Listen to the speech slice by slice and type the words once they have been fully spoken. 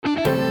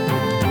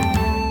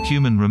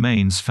Human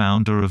remains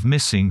found are of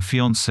missing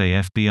fiancé.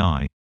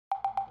 FBI.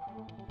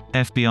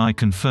 FBI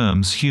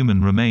confirms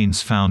human remains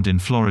found in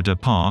Florida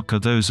Park are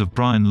those of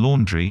Brian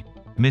Laundrie,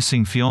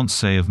 missing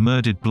fiancé of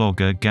murdered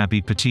blogger Gabby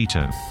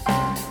Petito.